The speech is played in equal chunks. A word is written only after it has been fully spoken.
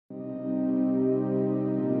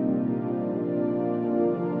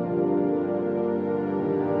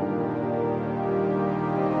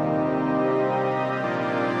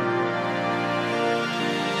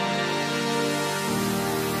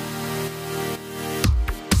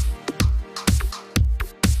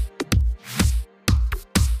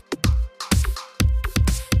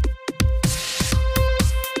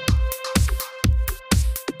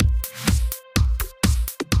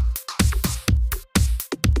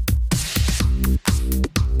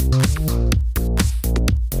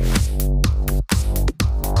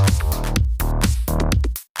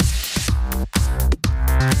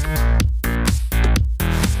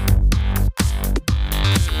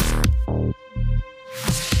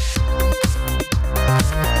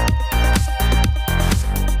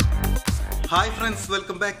friends,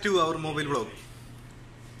 welcome back to our mobile vlog.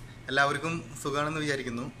 എല്ലാവർക്കും സുഖാണെന്ന്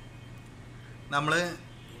വിചാരിക്കുന്നു. നമ്മൾ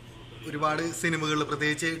ഒരുപാട് സിനിമകളിൽ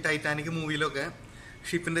പ്രത്യേകിച്ച് ടൈറ്റാനിക് മൂവിയിലൊക്കെ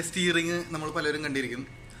ഷിപ്പിൻ്റെ സ്റ്റിയറിങ് നമ്മൾ പലരും കണ്ടിരിക്കും.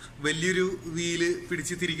 വലിയൊരു വീല്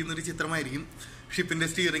പിടിച്ച് തിരിക്കുന്ന ഒരു ചിത്രമായിരിക്കും ഷിപ്പിൻ്റെ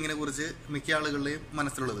സ്റ്റിയറിങ്ങിനെ കുറിച്ച് മിക്ക ആളുകളുടെയും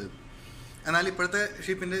മനസ്സിലുള്ളത്. എന്നാൽ ഇപ്പോഴത്തെ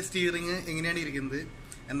ഷിപ്പിൻ്റെ സ്റ്റിയറിങ് എങ്ങനെയാണ് ഇരിക്കുന്നത്,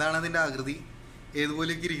 എന്താണ് അതിൻ്റെ ആകൃതി,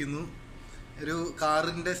 ഏതുപോലെയൊക്കെ ഇരിക്കുന്നു, ഒരു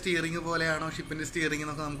കാറിൻ്റെ സ്റ്റിയറിങ് പോലെയാണോ ഷിപ്പിൻ്റെ സ്റ്റിയറിംഗ്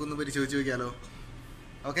എന്നൊക്കെ നമുക്കൊന്ന് പരിശോധിച്ച് നോക്കിയാലോ.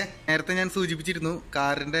 ഓക്കെ, നേരത്തെ ഞാൻ സൂചിപ്പിച്ചിരുന്നു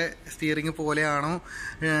കാറിൻ്റെ സ്റ്റിയറിംഗ് പോലെയാണോ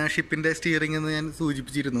ഷിപ്പിൻ്റെ സ്റ്റിയറിംഗ് എന്ന് ഞാൻ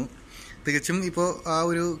സൂചിപ്പിച്ചിരുന്നു. തികച്ചും ഇപ്പോൾ ആ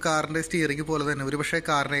ഒരു കാറിൻ്റെ സ്റ്റിയറിംഗ് പോലെ തന്നെ, ഒരു പക്ഷേ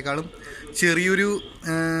കാറിനേക്കാളും ചെറിയൊരു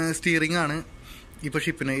സ്റ്റിയറിംഗ് ആണ് ഇപ്പോൾ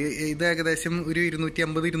ഷിപ്പിന്. ഇത് ഏകദേശം ഒരു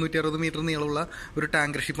 250-260 മീറ്റർ നീളമുള്ള ഒരു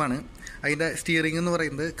ടാങ്കർ ഷിപ്പാണ്. അതിൻ്റെ സ്റ്റിയറിംഗ് എന്ന്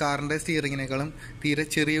പറയുന്നത് കാറിൻ്റെ സ്റ്റിയറിങ്ങിനേക്കാളും തീരെ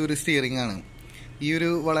ചെറിയൊരു സ്റ്റിയറിംഗ് ആണ്. ഈ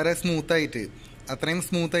ഒരു വളരെ സ്മൂത്തായിട്ട്, അത്രയും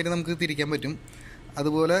സ്മൂത്തായിട്ട് നമുക്ക് തിരിക്കാൻ പറ്റും.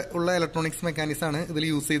 അതുപോലെ ഉള്ള ഇലക്ട്രോണിക്സ് മെക്കാനിക്സാണ് ഇതിൽ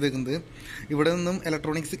യൂസ് ചെയ്തേക്കുന്നത്. ഇവിടെ നിന്നും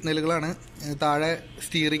ഇലക്ട്രോണിക് സിഗ്നലുകളാണ് താഴെ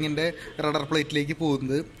സ്റ്റിയറിങ്ങിൻ്റെ റഡർ പ്ലേറ്റിലേക്ക്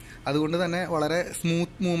പോകുന്നത്. അതുകൊണ്ട് തന്നെ വളരെ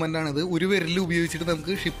സ്മൂത്ത് മൂവ്മെൻ്റാണിത്. ഒരു വിരൽ ഉപയോഗിച്ചിട്ട്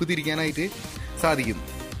നമുക്ക് ഷിപ്പ് തിരിക്കാനായിട്ട് സാധിക്കും.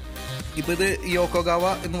 ഇപ്പോൾ ഇത് യോക്കോഗാവ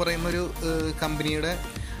എന്ന് പറയുന്നൊരു കമ്പനിയുടെ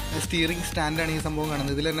സ്റ്റിയറിംഗ് സ്റ്റാൻഡാണ് ഈ സംഭവം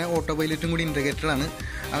കാണുന്നത്. ഇതിൽ തന്നെ ഓട്ടോ പൈലറ്റും കൂടി ഇൻറ്റഗ്രേറ്റഡ് ആണ്.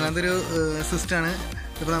 അങ്ങനത്തെ ഒരു സിസ്റ്റമാണ്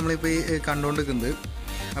ഇപ്പോൾ നമ്മളിപ്പോൾ ഈ കണ്ടുകൊണ്ടിരിക്കുന്നത്.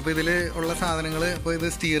 അപ്പോൾ ഇതിൽ ഉള്ള സാധനങ്ങൾ, ഇപ്പോൾ ഇത്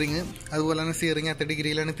സ്റ്റിയറിങ്, അതുപോലെ തന്നെ സ്റ്റിയറിങ് എത്ര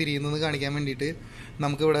ഡിഗ്രിയിലാണ് തിരിയുന്നത് കാണിക്കാൻ വേണ്ടിയിട്ട്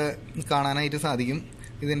നമുക്കിവിടെ കാണാനായിട്ട് സാധിക്കും.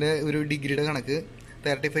 ഇതിൻ്റെ ഒരു ഡിഗ്രിയുടെ കണക്ക്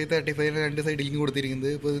 35 രണ്ട് സൈഡിലേക്ക്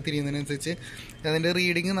കൊടുത്തിരിക്കുന്നത്. ഇപ്പോൾ ഇത് തിരിയുന്നതിനനുസരിച്ച് അതിൻ്റെ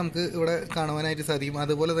റീഡിങ് നമുക്ക് ഇവിടെ കാണുവാനായിട്ട് സാധിക്കും.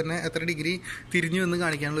 അതുപോലെ തന്നെ എത്ര ഡിഗ്രി തിരിഞ്ഞു എന്ന്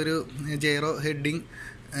കാണിക്കാനുള്ളൊരു ജെയറോ ഹെഡിങ്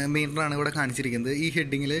മീറ്ററാണ് ഇവിടെ കാണിച്ചിരിക്കുന്നത്. ഈ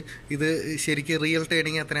ഹെഡിങ്ങിൽ ഇത് ശരിക്കും റിയൽ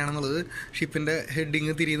ടേണിങ് എത്രയാണെന്നുള്ളത് ഷിപ്പിൻ്റെ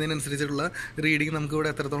ഹെഡിങ് തിരിയുന്നതിനനുസരിച്ചുള്ള റീഡിങ് നമുക്ക് ഇവിടെ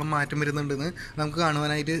എത്രത്തോളം മാറ്റം വരുന്നുണ്ടെന്ന് നമുക്ക്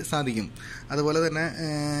കാണുവാനായിട്ട് സാധിക്കും. അതുപോലെ തന്നെ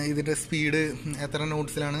ഇതിൻ്റെ സ്പീഡ് എത്ര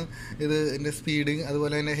നോട്ട്സിലാണ് ഇതിൻ്റെ സ്പീഡ്,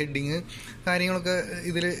 അതുപോലെ തന്നെ ഹെഡിങ് കാര്യങ്ങളൊക്കെ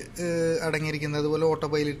ഇതിൽ അടങ്ങിയിരിക്കുന്നത്. അതുപോലെ ഓട്ടോ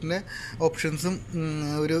പൈലറ്റിൻ്റെ ഓപ്ഷൻസും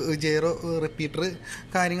ഒരു ജെയറോ റിപ്പീറ്റർ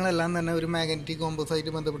കാര്യങ്ങളെല്ലാം തന്നെ, ഒരു മാഗ്നറ്റിക്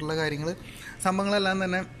കോമ്പസായിട്ട് ബന്ധപ്പെട്ടുള്ള കാര്യങ്ങൾ സംഭവങ്ങളെല്ലാം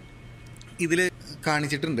തന്നെ ഇതിൽ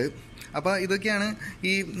കാണിച്ചിട്ടുണ്ട്. അപ്പോൾ ഇതൊക്കെയാണ്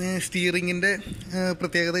ഈ സ്റ്റിയറിങ്ങിൻ്റെ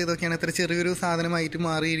പ്രത്യേകത. ഇതൊക്കെയാണ്. ഇത്ര ചെറിയൊരു സാധനമായിട്ട്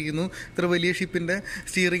മാറിയിരിക്കുന്നു. ഇത്ര വലിയ ഷിപ്പിൻ്റെ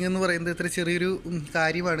സ്റ്റിയറിംഗ് എന്ന് പറയുന്നത് ഇത്ര ചെറിയൊരു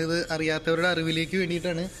കാര്യമാണ്. ഇത് അറിയാത്തവരുടെ അറിവിലേക്ക്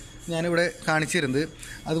വേണ്ടിയിട്ടാണ് ഞാനിവിടെ കാണിച്ചു തരുന്നത്.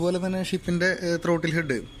 അതുപോലെ തന്നെ ഷിപ്പിൻ്റെ ത്രോട്ടിൽ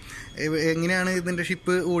ഹെഡ്, എങ്ങനെയാണ് ഇതിൻ്റെ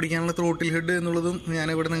ഷിപ്പ് ഓടിക്കാനുള്ള ത്രോട്ടിൽ ഹെഡ് എന്നുള്ളതും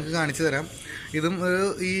ഞാനിവിടെ നിങ്ങൾക്ക് കാണിച്ചു തരാം. ഇതും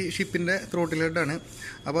ഈ ഷിപ്പിൻ്റെ ത്രോട്ടിൽ ഹെഡാണ്.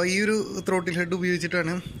 അപ്പോൾ ഈ ഒരു ത്രോട്ടിൽ ഹെഡ്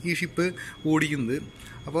ഉപയോഗിച്ചിട്ടാണ് ഈ ഷിപ്പ് ഓടിക്കുന്നത്.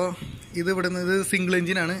 അപ്പോൾ ഇത് ഇവിടെ നിന്ന് ഇത് സിംഗിൾ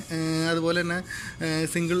എഞ്ചിനാണ്. അതുപോലെ തന്നെ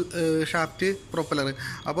സിംഗിൾ ഷാഫ്റ്റ് പ്രൊപ്പലർ.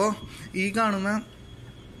 അപ്പോൾ ഈ കാണുന്ന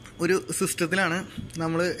ഒരു സിസ്റ്റത്തിലാണ്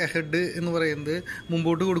നമ്മൾ ഹെഡ് എന്ന് പറയുന്നത്.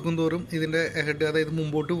 മുമ്പോട്ട് കൊടുക്കും തോറും ഇതിൻ്റെ ഹെഡ്, അതായത്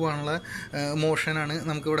മുമ്പോട്ട് പോകാനുള്ള മോഷനാണ്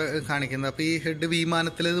നമുക്കിവിടെ കാണിക്കുന്നത്. അപ്പോൾ ഈ ഹെഡ്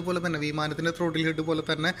വിമാനത്തിലേതുപോലെ തന്നെ, വിമാനത്തിൻ്റെ ത്രോട്ടിൽ ഹെഡ് പോലെ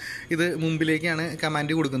തന്നെ ഇത് മുമ്പിലേക്കാണ്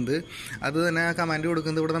കമാൻഡ് കൊടുക്കുന്നത്. അത് തന്നെ ആ കമാൻഡ്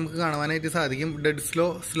കൊടുക്കുന്നത് ഇവിടെ നമുക്ക് കാണുവാനായിട്ട് സാധിക്കും. Dead slow,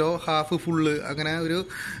 slow, half, full, അങ്ങനെ ഒരു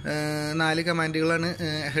 4 കമാൻഡുകളാണ്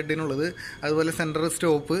ഹെഡിനുള്ളത്. അതുപോലെ സെൻറ്റർ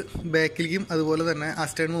സ്റ്റോപ്പ്, ബാക്കിലേക്കും അതുപോലെ തന്നെ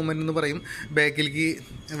അസ്റ്റേൺ മൂവ്മെൻറ്റ് എന്ന് പറയും, ബാക്കിലേക്ക്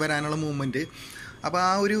വരാനുള്ള മൂവ്മെൻറ്റ്. അപ്പോൾ ആ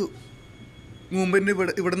ഒരു മൂവ്മെൻറ്റ്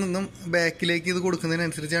ഇവിടെ നിന്നും ബാക്കിലേക്ക് ഇത്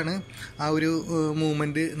കൊടുക്കുന്നതിനനുസരിച്ചാണ് ആ ഒരു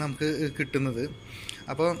മൂവ്മെൻറ്റ് നമുക്ക് കിട്ടുന്നത്.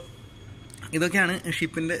 അപ്പോൾ ഇതൊക്കെയാണ്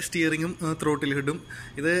ഷിപ്പിൻ്റെ സ്റ്റിയറിങ്ങും ത്രോട്ടിൽ ഹെഡും.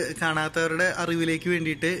 ഇത് കാണാത്തവരുടെ അറിവിലേക്ക്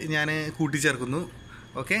വേണ്ടിയിട്ട് ഞാൻ കൂട്ടിച്ചേർക്കുന്നു.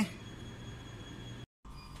 ഓക്കെ,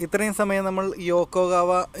 ഇത്രയും സമയം നമ്മൾ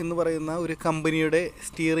യോക്കോഗാവ എന്ന് പറയുന്ന ഒരു കമ്പനിയുടെ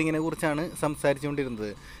സ്റ്റിയറിങ്ങിനെ കുറിച്ചാണ് സംസാരിച്ചുകൊണ്ടിരുന്നത്.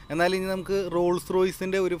 എന്നാൽ ഇനി നമുക്ക് റോൾസ്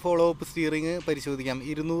റോയ്സിൻ്റെ ഒരു ഫോളോ അപ്പ് സ്റ്റിയറിങ് പരിശോധിക്കാം.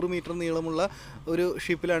 200 മീറ്റർ നീളമുള്ള ഒരു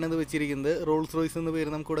ഷിപ്പിലാണ് ഇത് വെച്ചിരിക്കുന്നത്. റോൾസ് റോയ്സ് എന്ന പേര്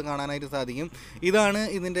നമുക്കിവിടെ കാണാനായിട്ട് സാധിക്കും. ഇതാണ്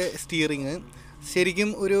ഇതിൻ്റെ സ്റ്റിയറിങ്. ശരിക്കും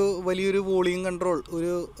ഒരു വലിയൊരു വോളിയം കൺട്രോൾ,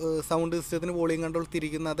 ഒരു സൗണ്ട് സിസ്റ്റത്തിന് വോളിയം കൺട്രോൾ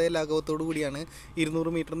തിരിക്കുന്ന അതേ ലാഘവത്തോടു കൂടിയാണ്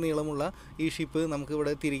 200 മീറ്റർ നീളമുള്ള ഈ ഷിപ്പ്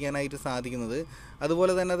നമുക്കിവിടെ തിരിക്കാനായിട്ട് സാധിക്കുന്നത്.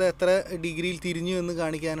 അതുപോലെ തന്നെ അത് എത്ര ഡിഗ്രിയിൽ തിരിഞ്ഞു എന്ന്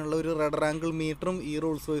കാണിക്കാനുള്ള ഒരു റഡർ ആംഗിൾ മീറ്ററും ഈ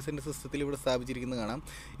റോൾസ് റോയ്സിൻ്റെ സിസ്റ്റത്തിൽ ഇവിടെ സ്ഥാപിച്ചിരിക്കുന്നത് കാണാം.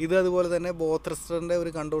 ഇത് അതുപോലെ തന്നെ ബോത്രസ്റ്ററിൻ്റെ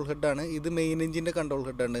ഒരു കൺട്രോൾ ഹെഡാണ്. ഇത് മെയിൻ എഞ്ചിൻ്റെ കൺട്രോൾ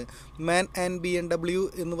ഹെഡാണ്. MAN ആൻഡ് BMW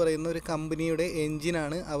എന്ന് പറയുന്ന ഒരു കമ്പനിയുടെ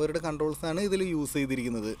എഞ്ചിനാണ്, അവരുടെ കൺട്രോൾസാണ് ഇതിൽ യൂസ്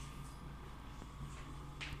ചെയ്തിരിക്കുന്നത്.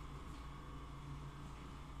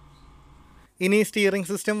 ഇനി സ്റ്റിയറിംഗ്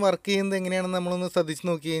സിസ്റ്റം വർക്ക് ചെയ്യുന്നത് എങ്ങനെയാണെന്ന് നമ്മളൊന്ന് ശ്രദ്ധിച്ച്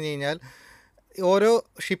നോക്കി കഴിഞ്ഞാൽ, ഓരോ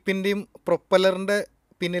ഷിപ്പിൻ്റെയും പ്രൊപ്പലറിൻ്റെ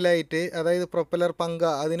പിന്നിലായിട്ട്, അതായത് പ്രൊപ്പലർ പങ്ക,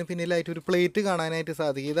 അതിന് പിന്നിലായിട്ട് ഒരു പ്ലേറ്റ് കാണാനായിട്ട്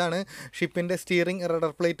സാധിക്കും. ഇതാണ് ഷിപ്പിൻ്റെ സ്റ്റിയറിംഗ്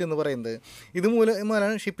റഡർ പ്ലേറ്റ് എന്ന് പറയുന്നത്.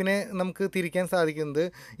 ഇതുമൂലമാണ് ഷിപ്പിനെ നമുക്ക് തിരിക്കാൻ സാധിക്കുന്നത്.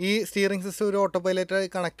 ഈ സ്റ്റിയറിംഗ് സിസ്റ്റം ഒരു ഓട്ടോ പൈലറ്റ്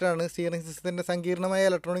കണക്റ്റഡാണ്. സ്റ്റിയറിംഗ് സിസ്റ്റത്തിൻ്റെ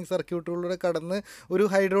സങ്കീർണമായ ഇലക്ട്രോണിക് സർക്യൂട്ടുകളിലൂടെ കടന്ന് ഒരു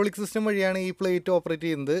ഹൈഡ്രോളിക് സിസ്റ്റം വഴിയാണ് ഈ പ്ലേറ്റ് ഓപ്പറേറ്റ്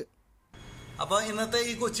ചെയ്യുന്നത്. അപ്പോൾ ഇന്നത്തെ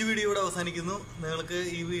ഈ കൊച്ചു വീഡിയോ ഇവിടെ അവസാനിക്കുന്നു. നിങ്ങൾക്ക്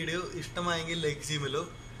ഈ വീഡിയോ ഇഷ്ടമായെങ്കിൽ ലൈക്ക് ചെയ്യുമല്ലോ.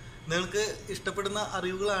 നിങ്ങൾക്ക് ഇഷ്ടപ്പെടുന്ന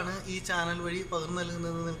അറിവുകളാണ് ഈ ചാനൽ വഴി പകർന്നു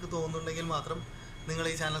നൽകുന്നതെന്ന് നിങ്ങൾക്ക് തോന്നുന്നുണ്ടെങ്കിൽ മാത്രം നിങ്ങൾ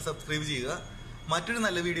ഈ ചാനൽ സബ്സ്ക്രൈബ് ചെയ്യുക. മറ്റൊരു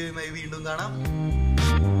നല്ല വീഡിയോയുമായി വീണ്ടും കാണാം.